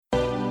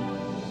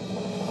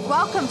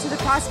Welcome to the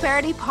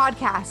Prosperity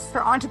Podcast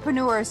for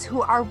entrepreneurs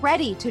who are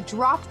ready to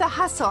drop the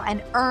hustle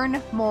and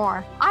earn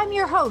more. I'm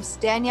your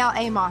host, Danielle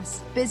Amos,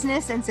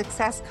 business and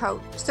success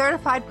coach,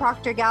 certified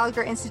Proctor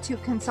Gallagher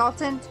Institute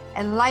consultant,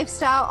 and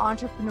lifestyle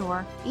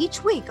entrepreneur.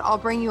 Each week, I'll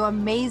bring you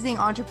amazing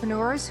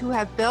entrepreneurs who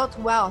have built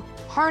wealth,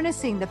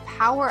 harnessing the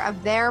power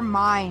of their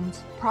mind.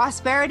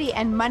 Prosperity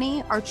and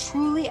money are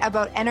truly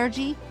about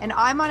energy, and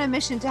I'm on a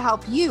mission to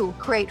help you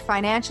create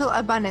financial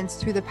abundance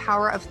through the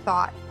power of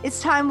thought. It's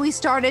time we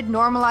started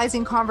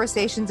normalizing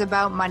conversations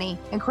about money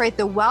and create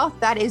the wealth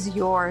that is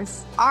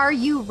yours. Are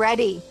you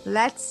ready?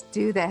 Let's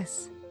do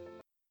this.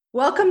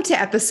 Welcome to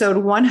episode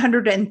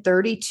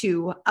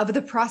 132 of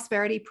the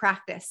Prosperity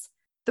Practice,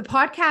 the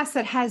podcast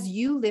that has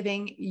you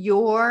living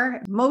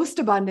your most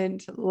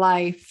abundant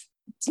life.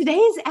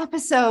 Today's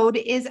episode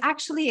is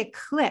actually a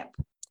clip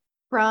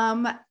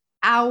from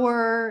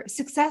our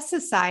Success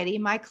Society,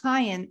 my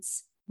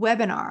client's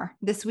webinar,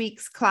 this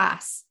week's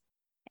class.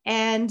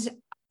 And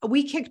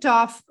we kicked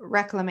off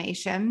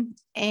Reclamation,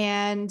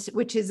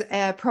 which is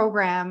a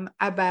program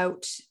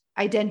about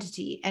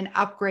identity and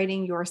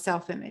upgrading your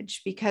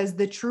self-image, because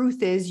the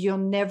truth is you'll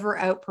never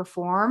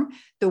outperform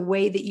the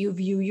way that you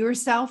view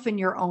yourself in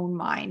your own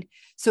mind.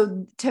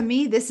 So to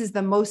me, this is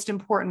the most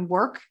important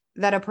work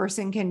that a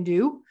person can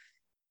do.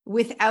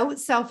 Without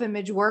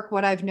self-image work,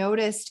 what I've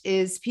noticed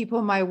is people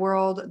in my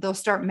world, they'll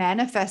start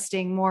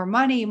manifesting more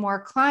money, more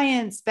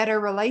clients, better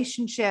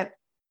relationship.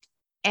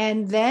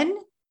 And then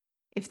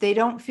if they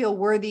don't feel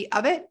worthy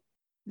of it,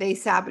 they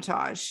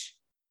sabotage.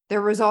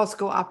 Their results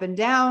go up and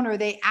down, or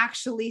they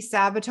actually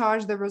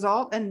sabotage the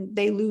result and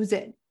they lose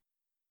it.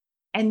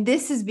 And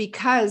this is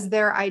because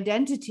their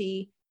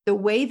identity, the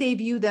way they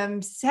view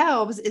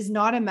themselves, is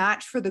not a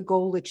match for the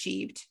goal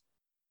achieved.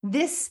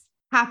 This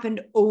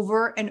happened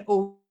over and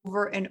over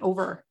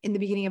in the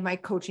beginning of my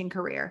coaching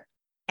career.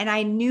 And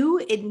I knew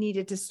it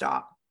needed to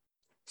stop.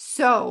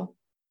 So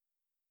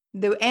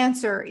the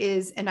answer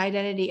is an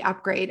identity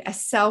upgrade, a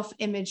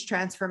self-image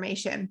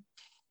transformation.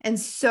 And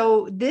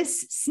so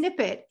this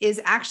snippet is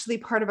actually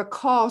part of a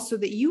call so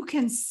that you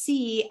can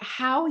see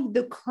how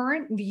the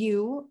current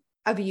view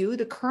of you,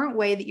 the current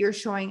way that you're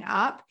showing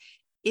up,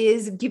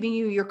 is giving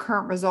you your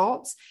current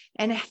results,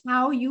 and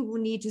how you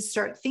will need to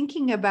start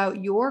thinking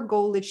about your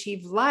goal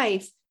achieved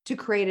life to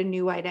create a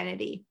new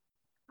identity.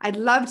 I'd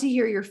love to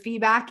hear your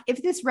feedback.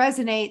 If this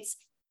resonates,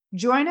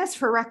 join us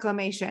for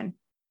Reclamation.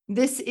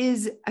 This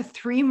is a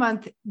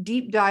 3-month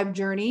deep dive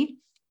journey,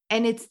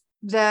 and it's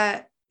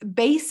the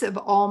base of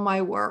all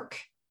my work.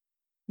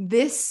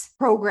 This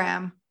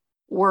program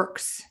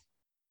works.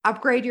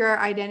 Upgrade your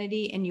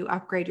identity and you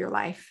upgrade your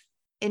life.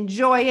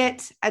 Enjoy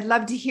it. I'd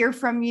love to hear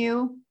from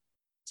you.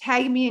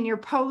 Tag me in your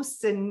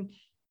posts and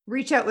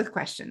reach out with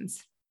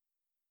questions.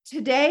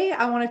 Today,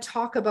 I want to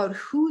talk about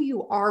who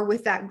you are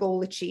with that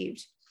goal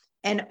achieved.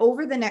 And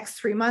over the next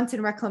 3 months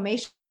in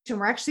Reclamation,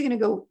 we're actually going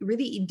to go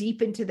really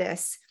deep into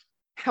this.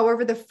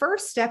 However, the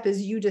first step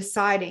is you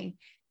deciding.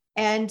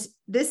 And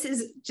this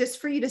is just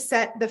for you to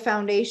set the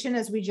foundation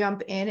as we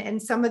jump in.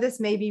 And some of this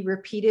may be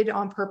repeated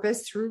on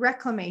purpose through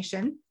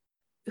Reclamation.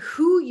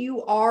 Who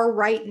you are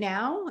right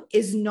now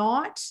is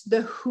not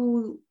the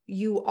who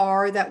you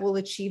are that will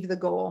achieve the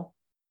goal.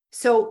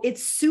 So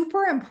it's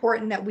super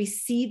important that we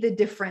see the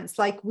difference.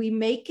 Like, we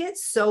make it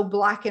so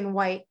black and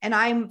white. And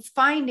I'm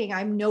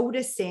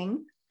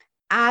noticing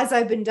as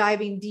I've been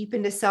diving deep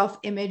into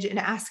self-image and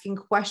asking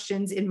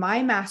questions in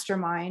my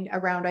mastermind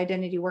around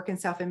identity work and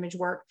self-image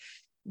work,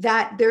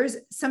 that there's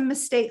some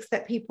mistakes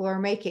that people are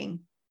making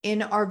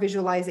in our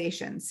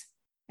visualizations.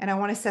 And I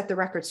want to set the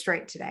record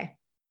straight today.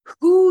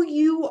 Who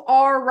you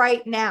are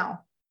right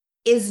now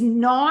is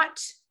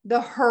not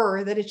the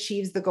her that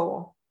achieves the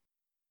goal.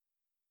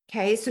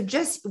 Okay, so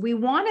we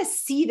want to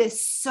see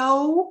this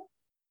so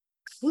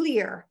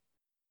clear.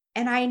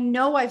 And I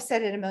know I've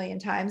said it a million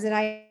times, and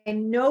I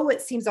know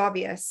it seems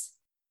obvious.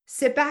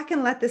 Sit back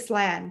and let this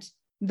land.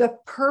 The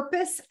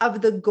purpose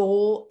of the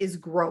goal is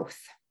growth.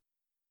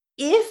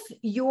 If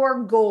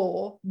your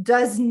goal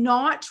does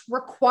not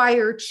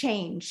require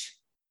change,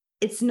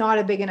 it's not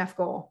a big enough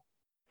goal.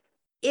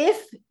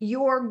 If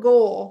your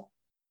goal,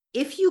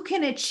 if you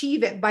can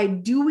achieve it by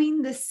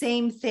doing the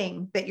same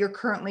thing that you're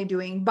currently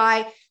doing,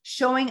 by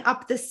showing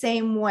up the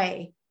same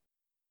way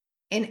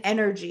in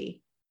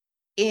energy,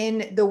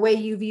 in the way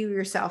you view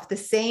yourself, the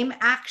same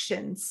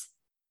actions,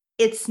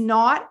 it's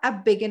not a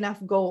big enough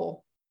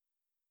goal.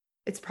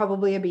 It's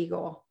probably a B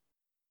goal.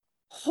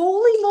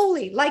 Holy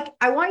moly. Like,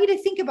 I want you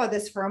to think about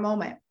this for a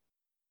moment,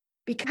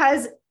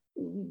 because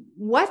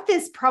what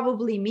this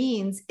probably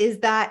means is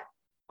that,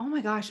 oh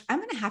my gosh, I'm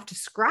going to have to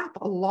scrap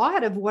a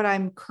lot of what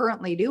I'm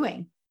currently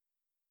doing.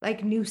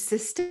 Like new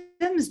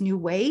systems, new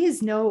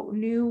ways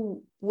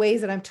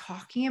that I'm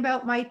talking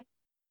about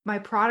my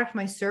product,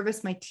 my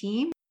service, my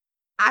team.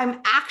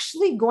 I'm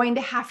actually going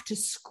to have to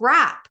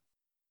scrap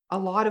a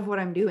lot of what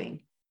I'm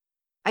doing.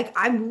 Like,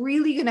 I'm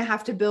really going to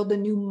have to build a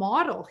new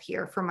model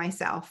here for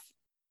myself.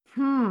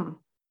 Who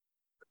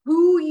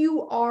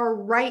you are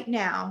right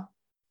now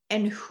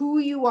and who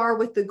you are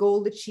with the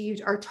goal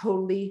achieved are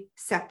totally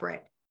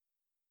separate.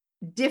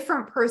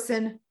 different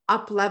person,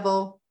 up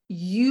level,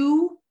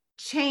 you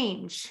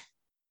change,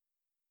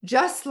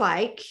 just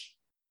like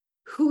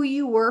who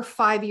you were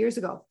 5 years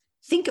ago.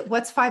 Think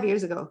what's 5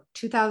 years ago,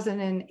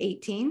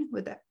 2018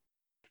 with that.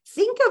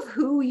 Think of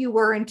who you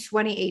were in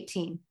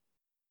 2018.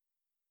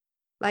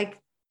 Like,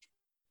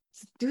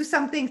 do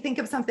something, think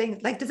of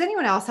something. Like, does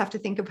anyone else have to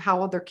think of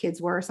how old their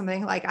kids were or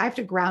something? Like, I have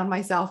to ground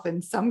myself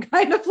in some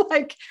kind of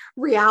like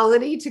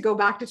reality to go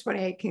back to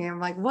 2018. I'm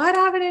like, what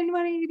happened in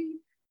 2018?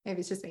 Maybe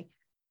it's just me.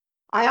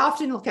 I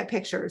often look at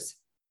pictures.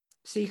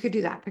 So you could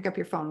do that. Pick up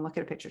your phone and look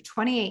at a picture.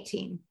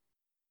 2018.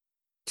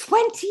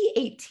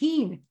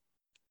 2018.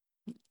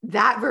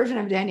 That version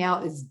of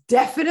Danielle is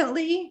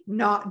definitely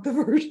not the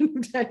version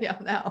of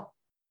Danielle now.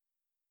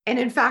 And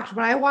in fact,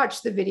 when I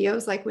watch the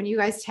videos, like when you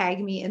guys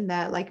tag me in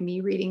the, like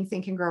me reading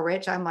Think and Grow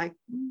Rich, I'm like,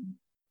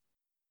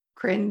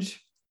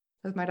 cringe,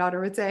 as my daughter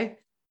would say,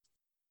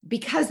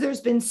 because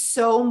there's been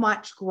so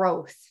much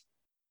growth.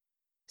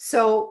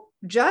 So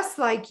just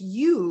like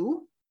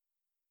you,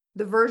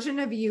 the version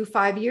of you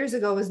 5 years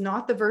ago is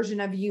not the version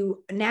of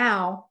you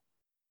now.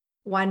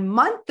 1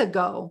 month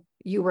ago,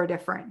 you were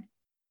different.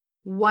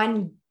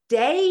 1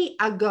 day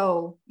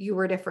ago, you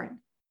were different.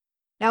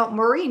 Now,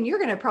 Maureen, you're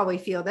going to probably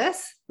feel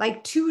this.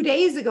 Like 2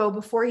 days ago,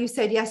 before you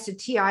said yes to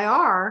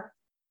TIR,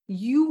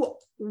 you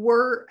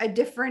were a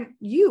different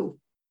you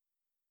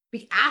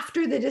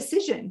after the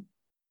decision.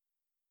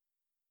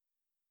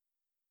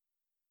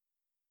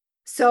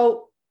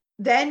 So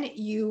then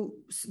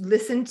you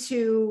listened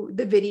to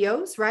the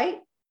videos, right?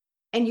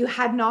 And you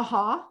had an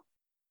aha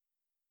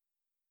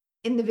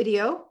in the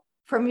video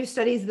from your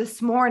studies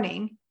this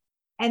morning.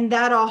 And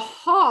that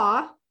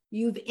aha,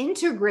 you've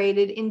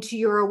integrated into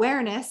your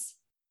awareness,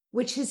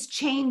 which has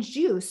changed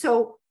you.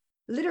 So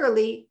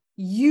literally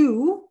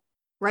you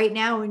right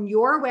now in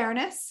your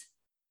awareness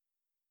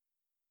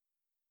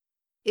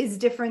is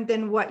different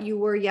than what you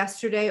were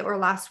yesterday or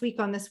last week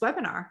on this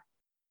webinar.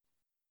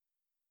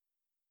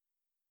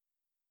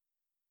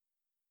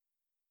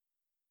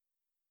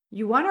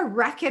 You want to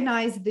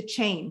recognize the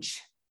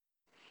change.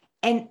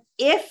 And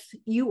if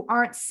you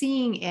aren't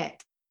seeing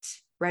it,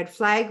 red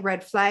flag,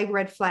 red flag,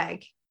 red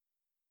flag.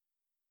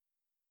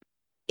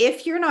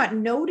 If you're not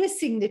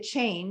noticing the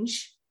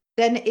change,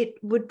 then it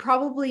would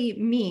probably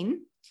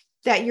mean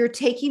that you're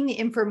taking the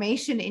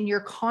information in your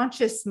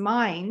conscious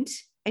mind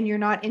and you're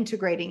not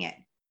integrating it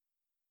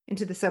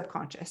into the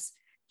subconscious.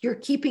 You're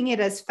keeping it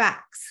as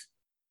facts,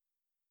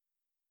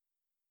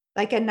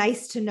 like a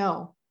nice to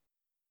know.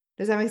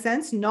 Does that make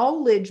sense?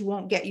 Knowledge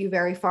won't get you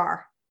very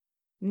far.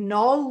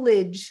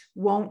 Knowledge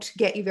won't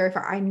get you very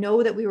far. I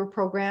know that we were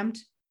programmed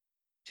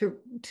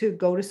to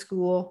go to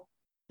school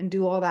and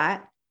do all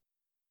that,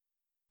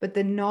 but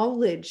the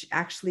knowledge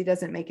actually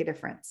doesn't make a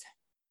difference.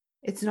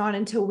 It's not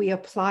until we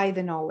apply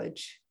the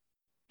knowledge.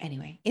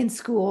 Anyway, in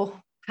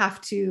school, have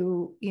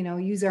to,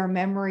 use our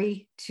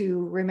memory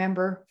to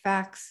remember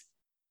facts.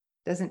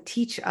 Doesn't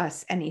teach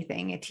us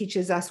anything. It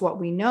teaches us what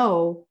we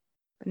know,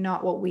 but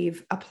not what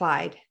we've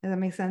applied. Does that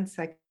make sense?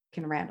 I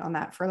can rant on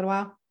that for a little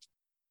while.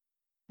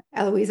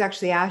 Eloise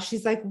actually asked,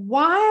 she's like,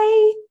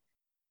 why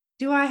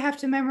do I have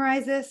to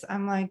memorize this?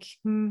 I'm like,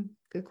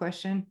 good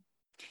question.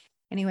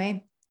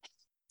 Anyway,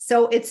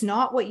 so it's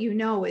not what you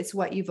know, it's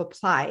what you've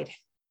applied.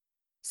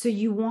 So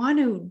you want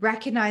to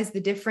recognize the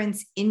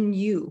difference in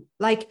you.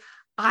 Like,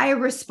 I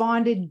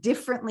responded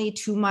differently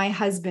to my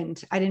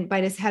husband. I didn't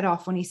bite his head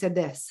off when he said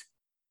this,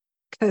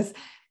 because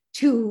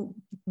 2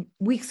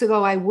 weeks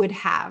ago I would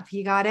have.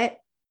 You got it?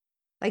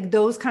 Like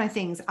those kind of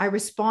things. I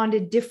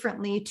responded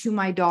differently to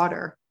my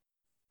daughter.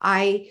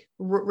 I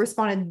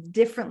responded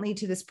differently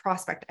to this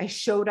prospect. I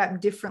showed up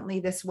differently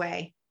this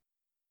way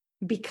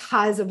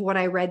because of what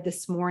I read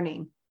this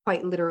morning,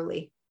 quite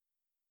literally.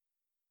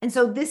 And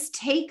so this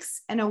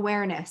takes an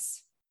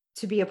awareness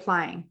to be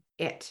applying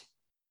it.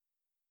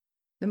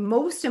 The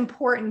most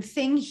important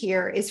thing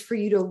here is for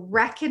you to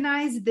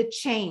recognize the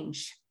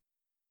change,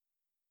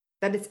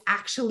 that it's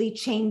actually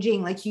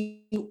changing, like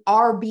you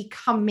are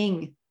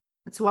becoming.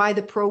 That's why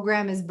the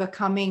program is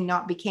becoming,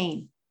 not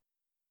became.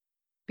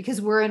 Because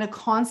we're in a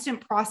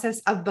constant process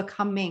of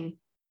becoming.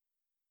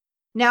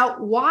 Now,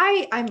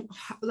 why I'm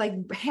like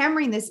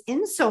hammering this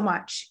in so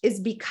much is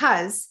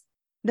because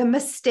the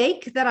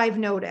mistake that I've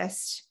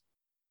noticed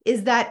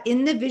is that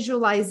in the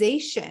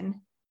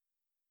visualization,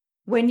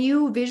 when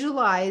you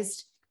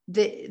visualized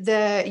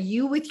the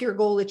you with your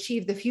goal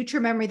achieved, the future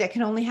memory that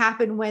can only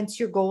happen once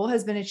your goal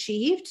has been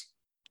achieved,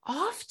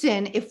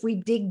 often if we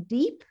dig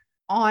deep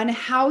on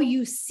how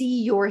you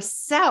see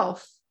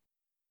yourself,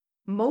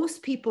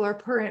 most people are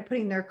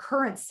putting their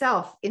current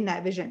self in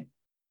that vision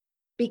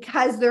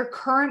because their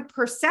current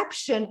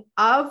perception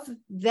of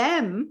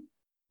them,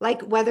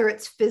 like whether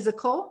it's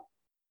physical,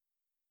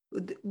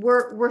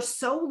 we're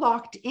so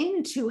locked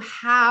into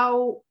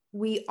how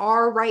we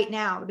are right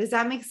now. Does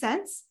that make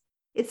sense?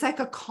 It's like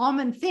a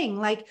common thing.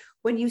 Like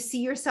when you see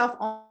yourself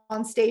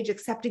on stage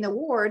accepting the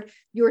award,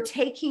 you're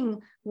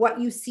taking what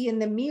you see in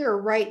the mirror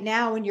right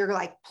now and you're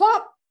like,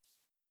 plop.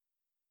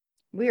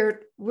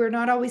 We're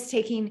not always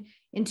taking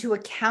into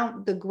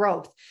account the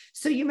growth.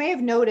 So you may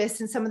have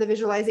noticed in some of the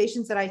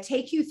visualizations that I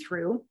take you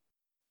through,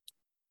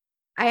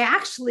 I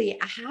actually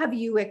have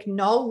you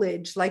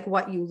acknowledge like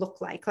what you look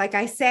like. Like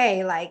I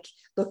say, like,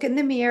 look in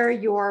the mirror,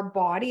 your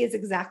body is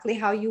exactly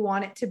how you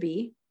want it to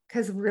be.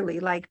 Because really,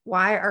 like,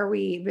 why are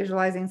we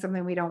visualizing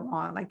something we don't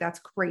want? Like, that's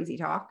crazy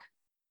talk.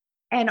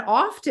 And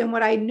often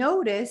what I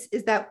notice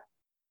is that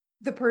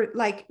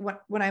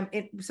when I'm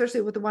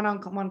especially with the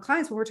one-on-one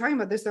clients, when we're talking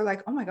about this, they're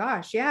like, oh my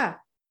gosh, yeah.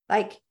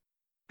 Like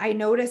I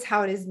notice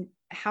how it is,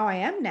 how I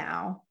am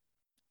now.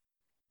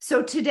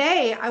 So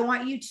today I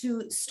want you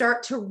to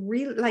start to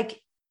really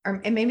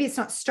and maybe it's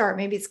not start,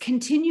 maybe it's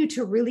continue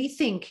to really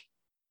think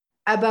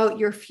about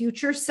your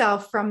future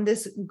self from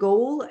this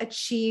goal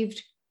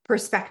achieved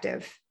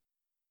perspective.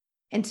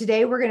 And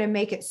today we're going to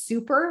make it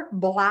super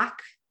black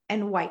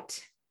and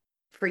white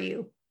for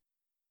you.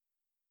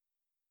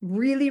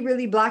 Really,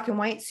 really black and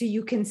white so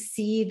you can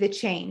see the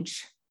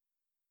change.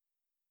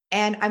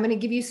 And I'm going to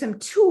give you some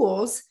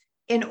tools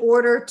in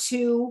order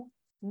to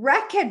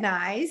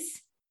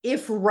recognize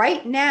if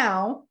right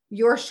now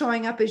you're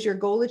showing up as your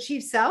goal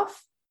achieved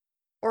self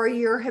or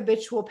your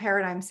habitual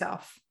paradigm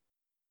self.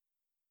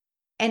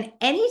 And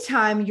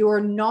anytime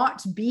you're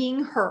not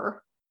being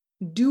her,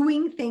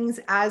 doing things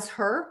as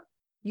her,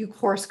 you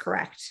course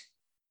correct.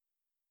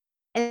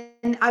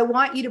 And I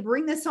want you to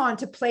bring this on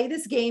to play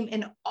this game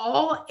in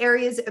all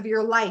areas of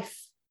your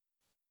life,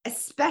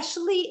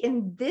 especially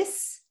in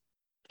this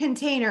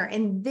container,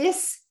 in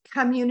this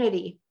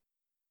community.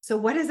 So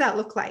what does that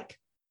look like?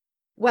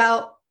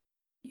 Well,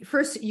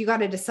 first you got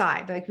to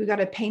decide, like we got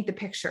to paint the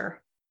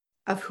picture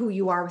of who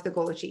you are with the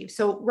goal achieved.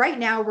 So right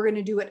now we're going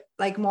to do it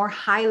like more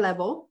high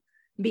level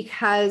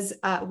because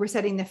we're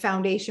setting the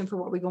foundation for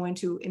what we go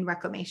into in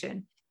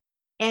reclamation.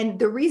 And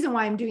the reason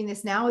why I'm doing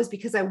this now is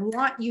because I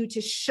want you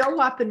to show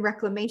up in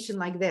reclamation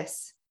like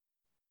this: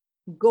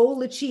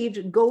 goal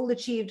achieved, goal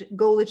achieved,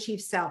 goal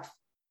achieved self.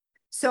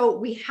 So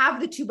we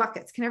have the two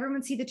buckets. Can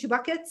everyone see the two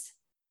buckets?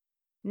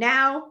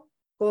 Now,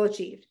 goal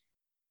achieved.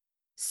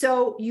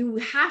 So you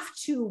have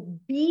to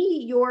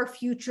be your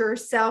future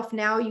self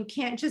now. You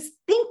can't just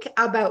think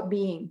about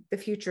being the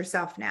future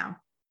self now.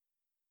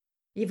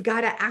 You've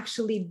got to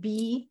actually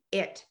be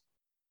it.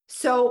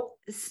 So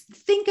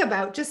think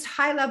about just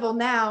high level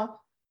now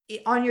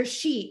on your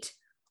sheet.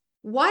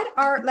 What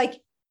are like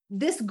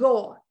this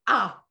goal?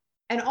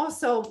 And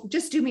also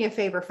just do me a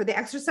favor for the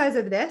exercise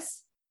of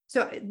this.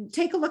 So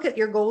take a look at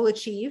your goal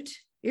achieved,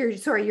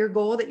 your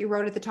goal that you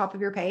wrote at the top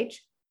of your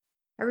page.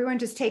 Everyone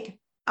just take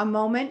a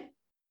moment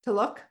to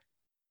look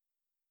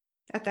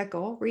at that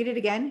goal. Read it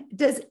again.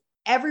 Does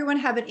everyone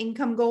have an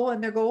income goal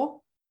in their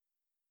goal?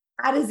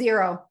 Add a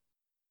 0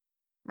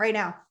 right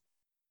now.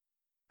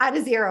 Add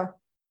a 0.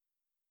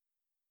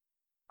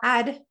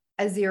 Add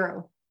a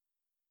 0.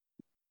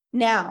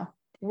 Now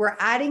we're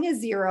adding a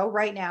 0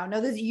 right now. No,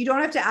 you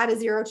don't have to add a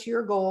 0 to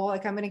your goal.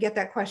 Like I'm going to get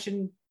that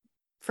question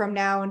from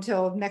now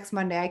until next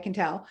Monday. I can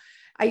tell.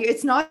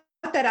 It's not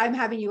that I'm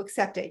having you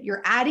accept it.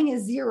 You're adding a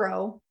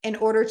 0 in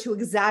order to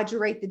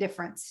exaggerate the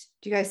difference.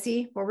 Do you guys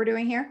see what we're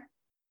doing here?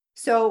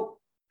 So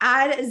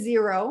add a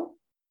 0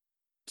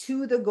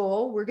 to the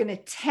goal. We're going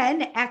to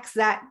 10x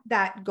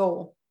that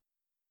goal.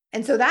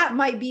 And so that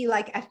might be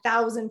like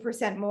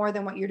 1,000% more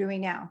than what you're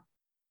doing now.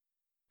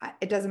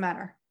 It doesn't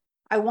matter.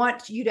 I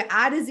want you to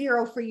add a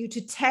 0 for you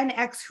to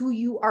 10x who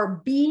you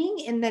are being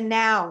in the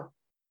now.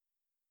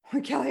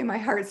 Kelly, my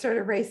heart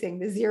started racing.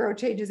 The 0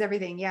 changes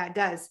everything. Yeah, it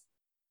does.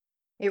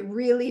 It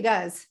really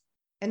does.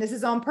 And this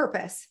is on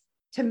purpose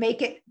to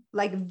make it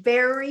like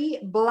very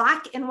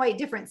black and white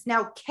difference.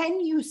 Now, can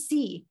you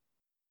see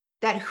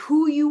that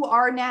who you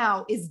are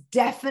now is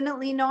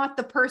definitely not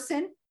the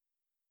person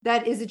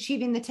that is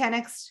achieving the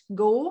 10x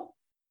goal?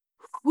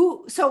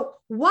 So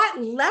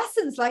what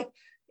lessons, like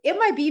it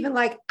might be even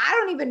like, I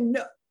don't even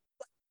know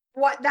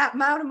what that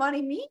amount of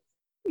money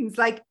means.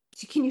 Like,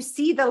 can you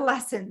see the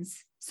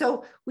lessons?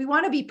 So we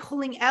want to be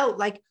pulling out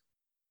like,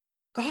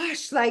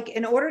 gosh, like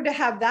in order to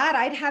have that,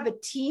 I'd have a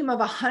team of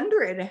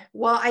 100.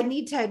 Well, I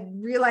need to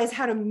realize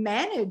how to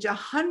manage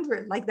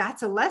 100. Like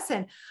that's a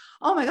lesson.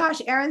 Oh my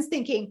gosh, Erin's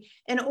thinking,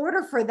 in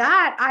order for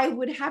that, I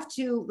would have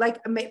to like,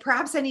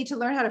 perhaps I need to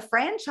learn how to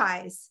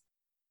franchise.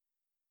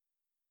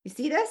 You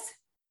see this?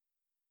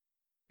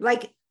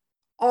 Like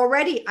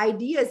already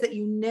ideas that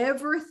you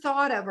never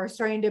thought of are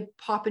starting to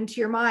pop into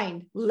your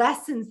mind,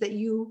 lessons that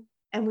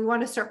and we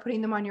want to start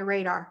putting them on your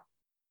radar.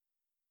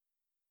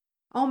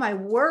 Oh my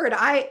word.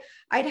 I'd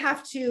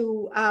have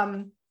to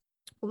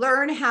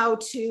learn how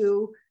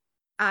to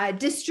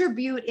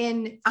distribute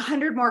in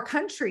 100 more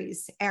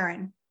countries,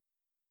 Erin,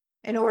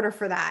 in order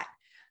for that.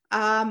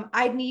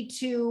 I'd need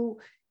to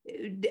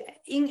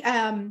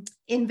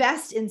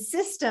invest in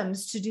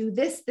systems to do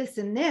this, this,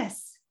 and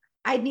this.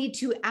 I'd need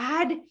to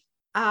add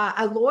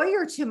a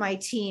lawyer to my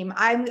team.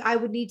 I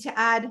would need to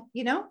add,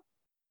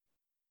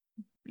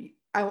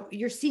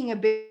 you're seeing a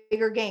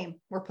bigger game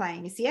we're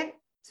playing. You see it?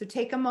 So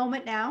take a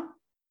moment now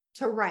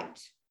to write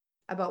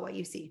about what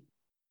you see.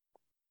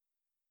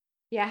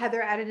 Yeah,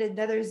 Heather added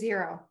another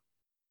 0.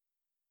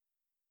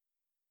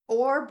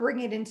 or bring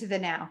it into the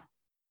now.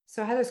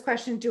 So Heather's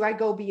question, do I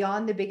go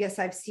beyond the biggest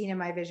I've seen in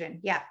my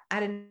vision? Yeah,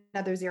 add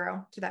another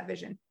 0 to that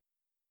vision.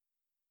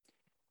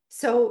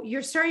 So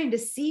you're starting to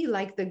see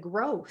like the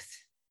growth.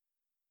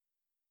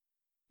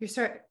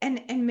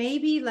 And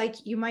maybe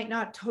like you might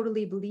not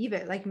totally believe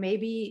it. Like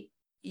maybe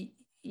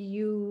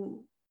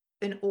you,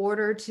 in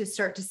order to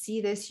start to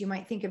see this, you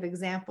might think of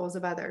examples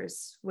of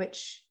others,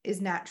 which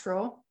is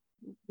natural.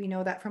 We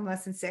know that from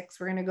lesson 6.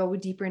 We're going to go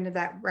deeper into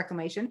that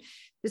reclamation.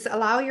 Just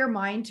allow your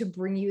mind to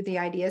bring you the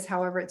ideas,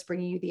 however it's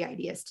bringing you the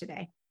ideas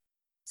today.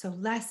 So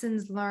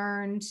lessons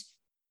learned,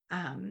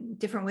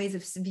 different ways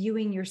of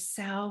viewing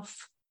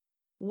yourself.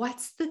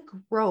 What's the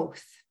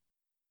growth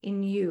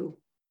in you?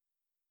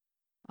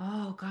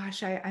 Oh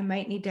gosh, I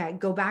might need to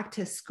go back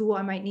to school.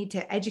 I might need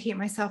to educate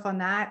myself on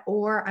that,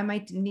 or I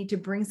might need to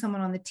bring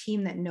someone on the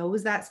team that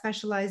knows that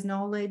specialized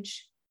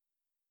knowledge.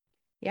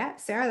 Yeah,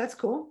 Sarah, that's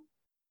cool.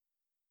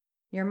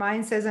 Your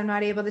mind says, I'm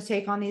not able to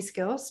take on these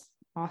skills.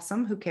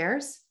 Awesome. Who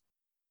cares?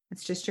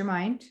 It's just your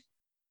mind.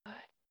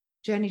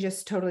 Jenny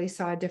just totally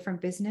saw a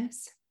different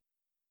business.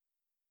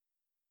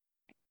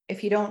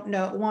 If you don't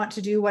want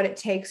to do what it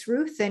takes,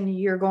 Ruth, then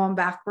you're going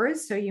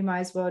backwards. So you might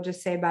as well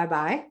just say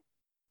bye-bye.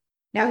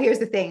 Now, here's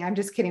the thing. I'm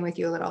just kidding with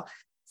you a little.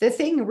 The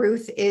thing,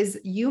 Ruth, is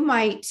you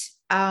might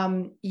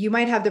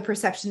have the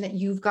perception that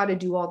you've got to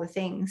do all the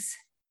things,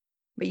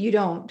 but you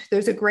don't.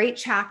 There's a great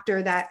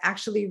chapter that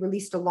actually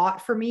released a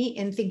lot for me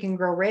in Think and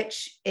Grow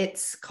Rich.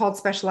 It's called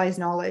Specialized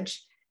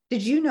Knowledge.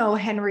 Did you know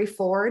Henry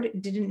Ford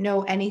didn't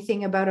know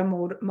anything about a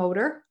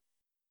motor?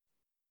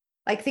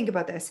 Like, think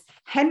about this.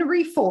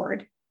 Henry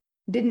Ford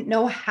didn't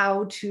know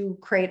how to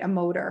create a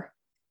motor.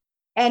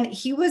 And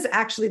he was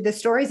actually, the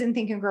stories in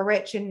Think and Grow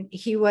Rich, and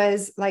he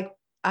was like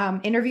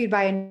interviewed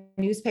by a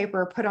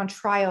newspaper, put on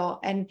trial,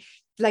 and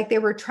like they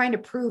were trying to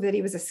prove that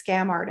he was a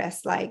scam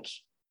artist. Like,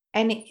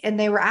 and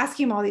they were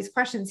asking him all these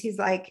questions. He's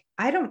like,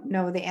 I don't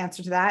know the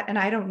answer to that. And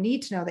I don't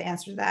need to know the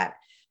answer to that.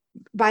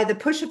 By the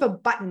push of a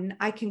button,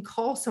 I can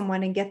call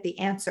someone and get the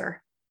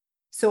answer.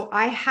 So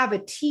I have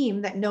a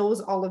team that knows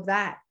all of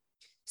that.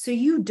 So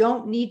you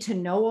don't need to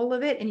know all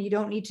of it, and you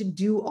don't need to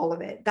do all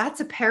of it.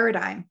 That's a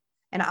paradigm.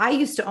 And I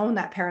used to own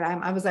that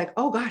paradigm. I was like,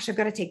 oh gosh, I've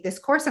got to take this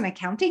course on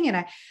accounting.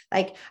 And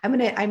I'm going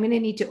to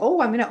need to,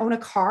 I'm going to own a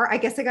car. I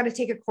guess I got to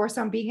take a course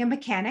on being a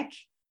mechanic.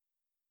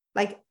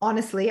 Like,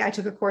 honestly, I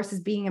took a course as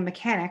being a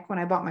mechanic when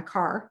I bought my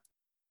car.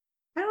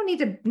 I don't need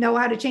to know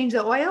how to change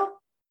the oil.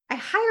 I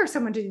hire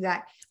someone to do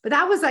that. But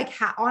that was like,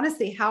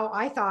 honestly, how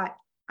I thought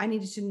I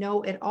needed to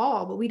know it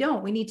all, but we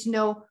don't. We need to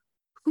know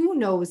who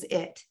knows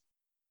it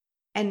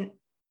and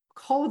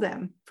call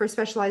them for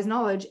specialized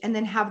knowledge and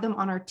then have them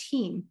on our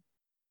team.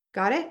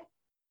 Got it?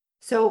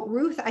 So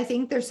Ruth, I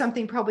think there's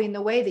something probably in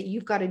the way that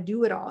you've got to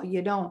do it all.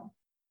 You don't.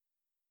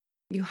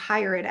 You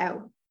hire it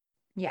out.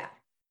 Yeah.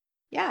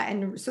 Yeah.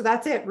 And so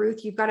that's it,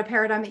 Ruth. You've got a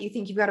paradigm that you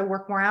think you've got to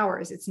work more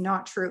hours. It's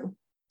not true.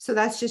 So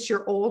that's just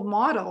your old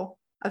model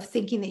of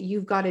thinking that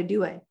you've got to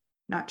do it.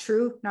 Not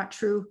true, not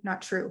true,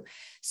 not true.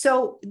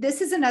 So this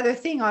is another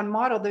thing on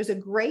model. There's a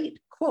great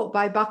quote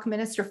by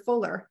Buckminster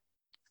Fuller.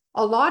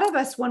 A lot of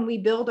us, when we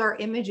build our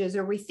images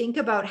or we think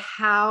about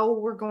how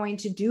we're going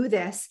to do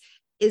this,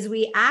 is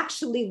we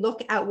actually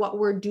look at what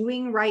we're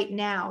doing right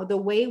now, the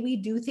way we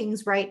do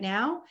things right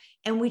now,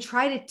 and we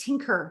try to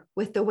tinker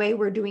with the way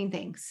we're doing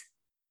things.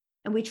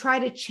 And we try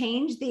to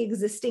change the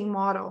existing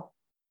model.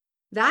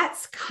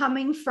 That's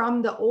coming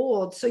from the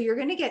old. So you're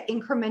going to get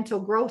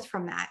incremental growth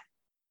from that.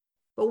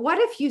 But what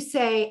if you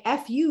say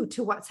F you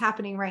to what's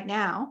happening right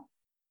now,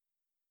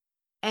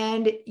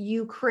 and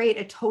you create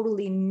a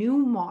totally new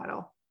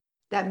model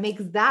that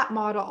makes that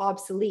model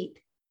obsolete?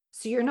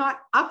 So you're not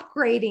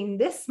upgrading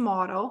this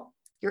model,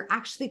 you're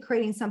actually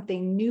creating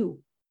something new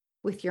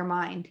with your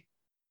mind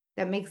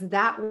that makes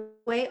that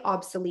way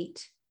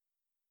obsolete.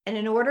 And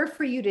in order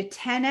for you to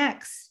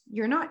 10x,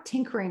 you're not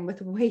tinkering with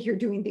the way you're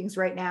doing things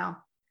right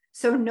now.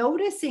 So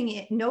noticing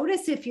it,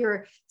 notice if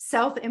your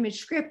self-image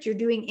script, you're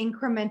doing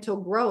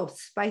incremental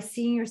growth by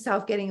seeing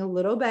yourself getting a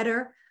little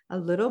better, a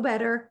little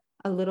better,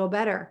 a little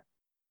better.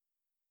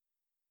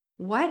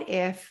 What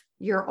if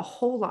you're a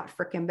whole lot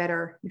freaking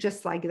better,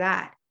 just like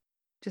that,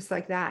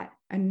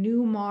 a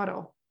new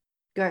model?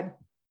 Good.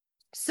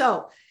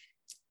 So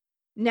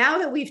now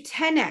that we've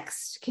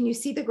 10x'd, can you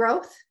see the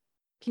growth?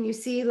 Can you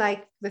see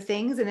like the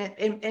things? And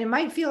it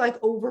might feel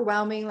like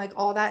overwhelming, like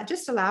all that.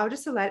 Just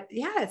let,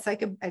 yeah, it's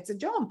like it's a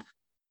jump.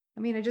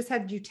 I mean, I just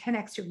had you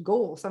 10x your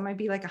goal. So it might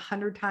be like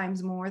 100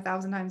 times more,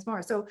 1,000 times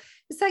more. So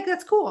it's like,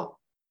 that's cool.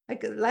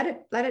 Like, let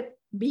it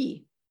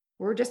be.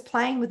 We're just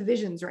playing with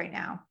visions right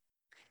now.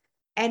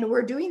 And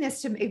we're doing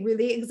this to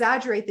really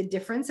exaggerate the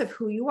difference of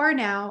who you are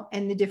now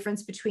and the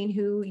difference between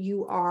who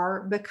you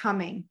are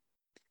becoming.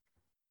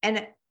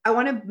 And I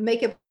want to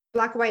make it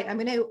black and white. I'm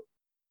going to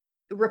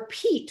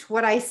repeat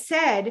what I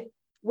said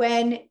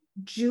when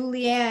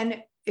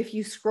Julianne, if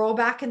you scroll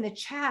back in the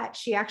chat,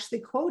 she actually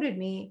quoted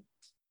me.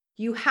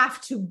 You have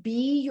to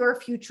be your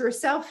future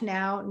self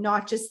now,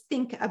 not just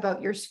think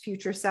about your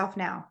future self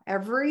now.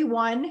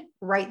 Everyone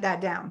write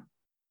that down.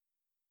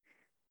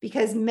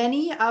 Because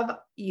many of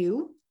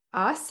you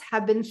us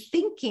have been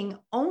thinking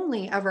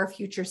only of our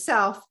future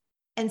self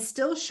and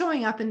still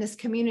showing up in this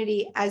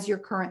community as your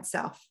current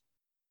self.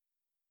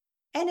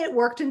 And it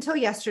worked until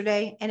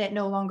yesterday, and it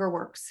no longer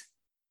works.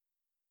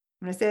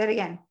 I'm going to say that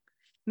again.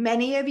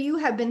 Many of you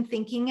have been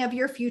thinking of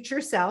your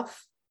future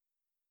self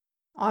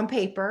on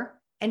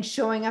paper and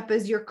showing up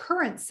as your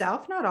current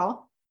self, not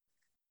all,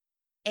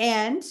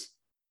 and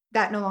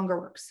that no longer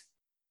works.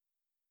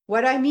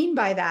 What I mean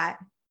by that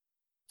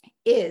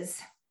is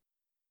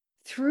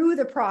through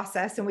the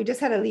process, and we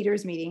just had a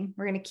leaders meeting,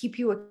 we're going to keep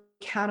you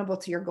accountable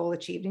to your goal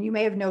achieved. And you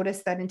may have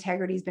noticed that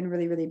integrity has been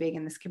really, really big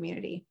in this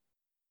community.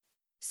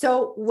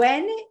 So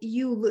when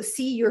you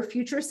see your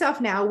future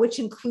self now, which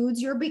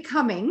includes your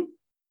becoming,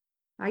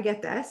 I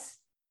get this,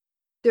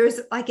 there's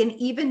like an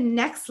even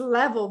next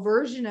level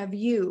version of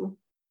you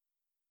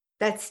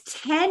that's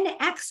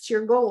 10x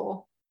your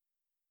goal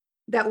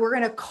that we're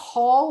going to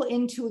call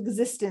into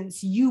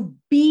existence. You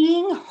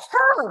being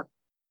her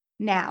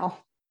now.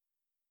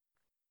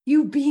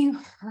 You being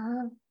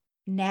her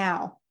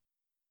now.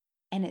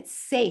 And it's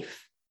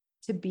safe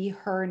to be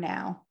her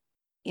now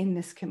in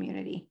this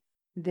community.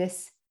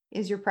 This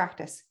is your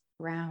practice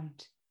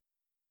round.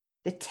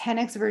 The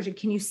 10x version.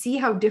 Can you see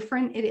how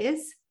different it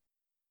is?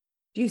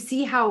 Do you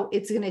see how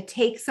it's going to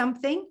take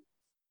something?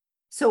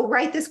 So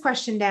write this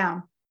question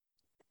down.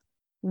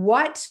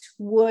 What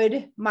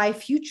would my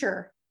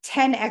future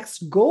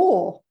 10x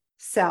goal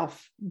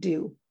self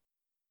do?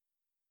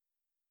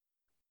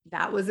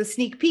 That was a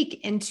sneak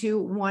peek into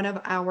one of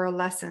our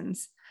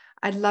lessons.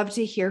 I'd love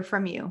to hear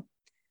from you.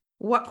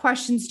 What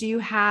questions do you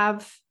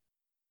have?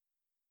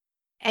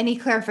 Any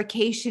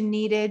clarification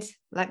needed?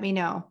 Let me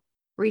know.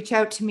 Reach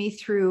out to me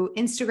through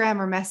Instagram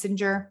or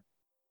Messenger.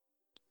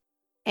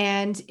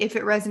 And if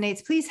it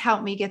resonates, please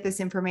help me get this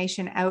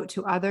information out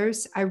to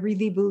others. I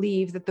really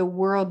believe that the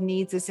world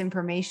needs this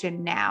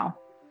information now.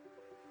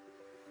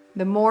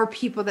 The more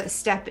people that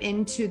step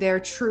into their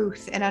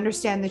truth and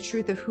understand the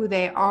truth of who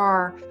they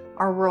are,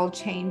 our world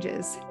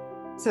changes.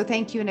 So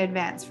thank you in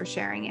advance for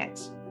sharing it.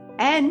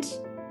 And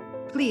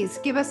please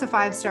give us a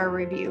 5-star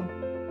review.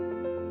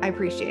 I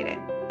appreciate it.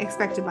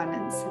 Expect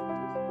abundance.